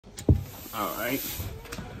Alright.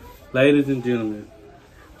 Ladies and gentlemen,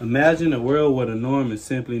 imagine a world where the norm is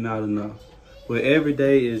simply not enough. Where every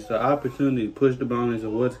day is the opportunity to push the boundaries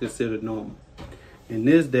of what's considered normal. In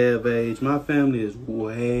this day of age, my family is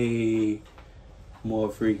way more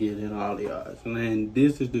freaky than all the others. And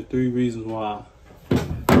this is the 3 reasons why.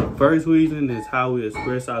 The first reason is how we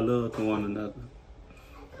express our love to one another.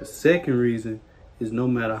 The second reason is no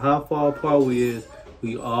matter how far apart we is,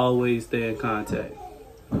 we always stay in contact.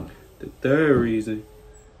 The third reason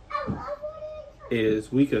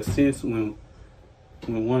is we can sense when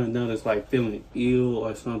one another's like feeling ill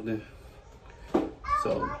or something.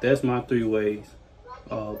 So that's my 3 ways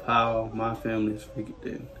of how my family is freaky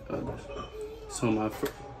than others. So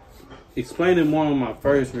explaining more on my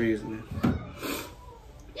first reason,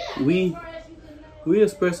 we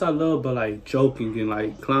express our love by like joking and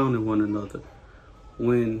like clowning one another.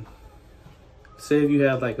 When say if you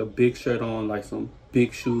have like a big shirt on, like some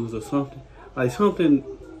big shoes or something, like something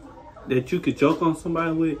that you could joke on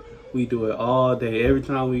somebody with, we do it all day. Every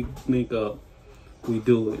time we link up, we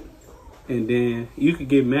do it. And then you could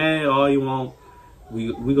get mad all you want.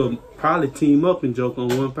 We gonna probably team up and joke on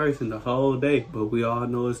one person the whole day, but we all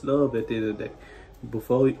know it's love at the end of the day.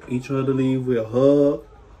 Before each other leave, we'll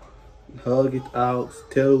hug it out,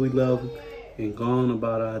 tell we love them, and go on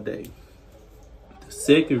about our day. The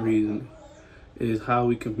second reason is how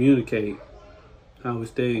we communicate, how we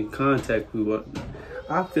stay in contact with one another.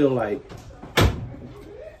 I feel like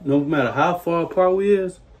no matter how far apart we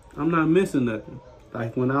is, I'm not missing nothing.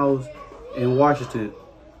 Like when I was in Washington,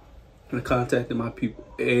 I contacted my people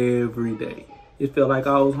every day. It felt like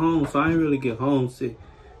I was home, so I didn't really get homesick.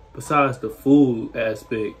 Besides the food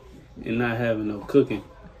aspect and not having no cooking,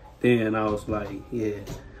 then I was like, yeah,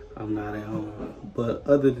 I'm not at home. But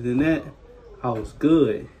other than that, I was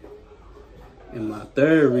good. And my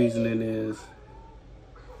third reasoning is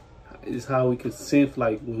how we can sense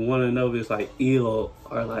like when one another is like ill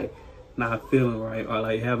or like not feeling right or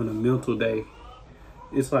like having a mental day.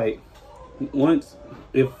 It's like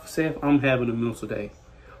say if I'm having a mental day,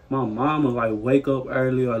 my mom will like wake up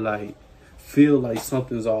early or like feel like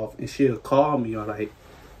something's off and she'll call me or like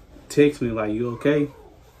text me like, you okay?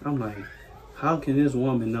 I'm like, how can this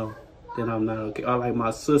woman know that I'm not okay? Or like my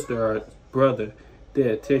sister or brother,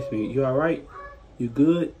 they'll text me, you all right? You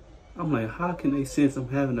good? I'm like, how can they sense I'm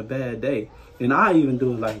having a bad day? And I even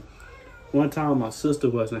do it like, one time my sister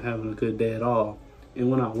wasn't having a good day at all. And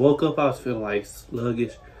when I woke up, I was feeling like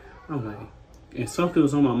sluggish. I'm like, and something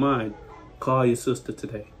was on my mind, call your sister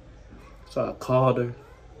today. So I called her.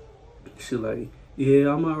 She like,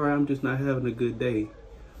 yeah, I'm all right. I'm just not having a good day.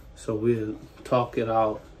 So we'll talk it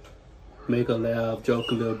out, make her laugh, joke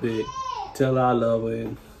a little bit, tell her I love her,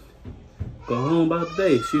 and go home about the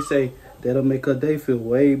day. She say that'll make her day feel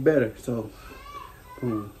way better. So,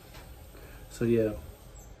 boom. So yeah,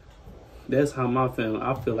 that's how my family,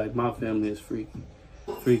 I feel like my family is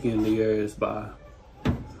freaking the earth by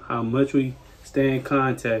how much we stay in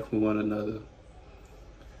contact with one another,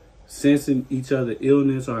 sensing each other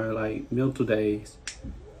illness or like mental days,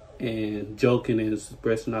 and joking and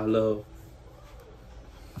expressing our love.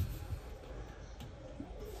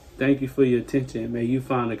 Thank you for your attention. May you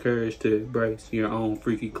find the courage to embrace your own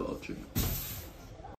freaky culture.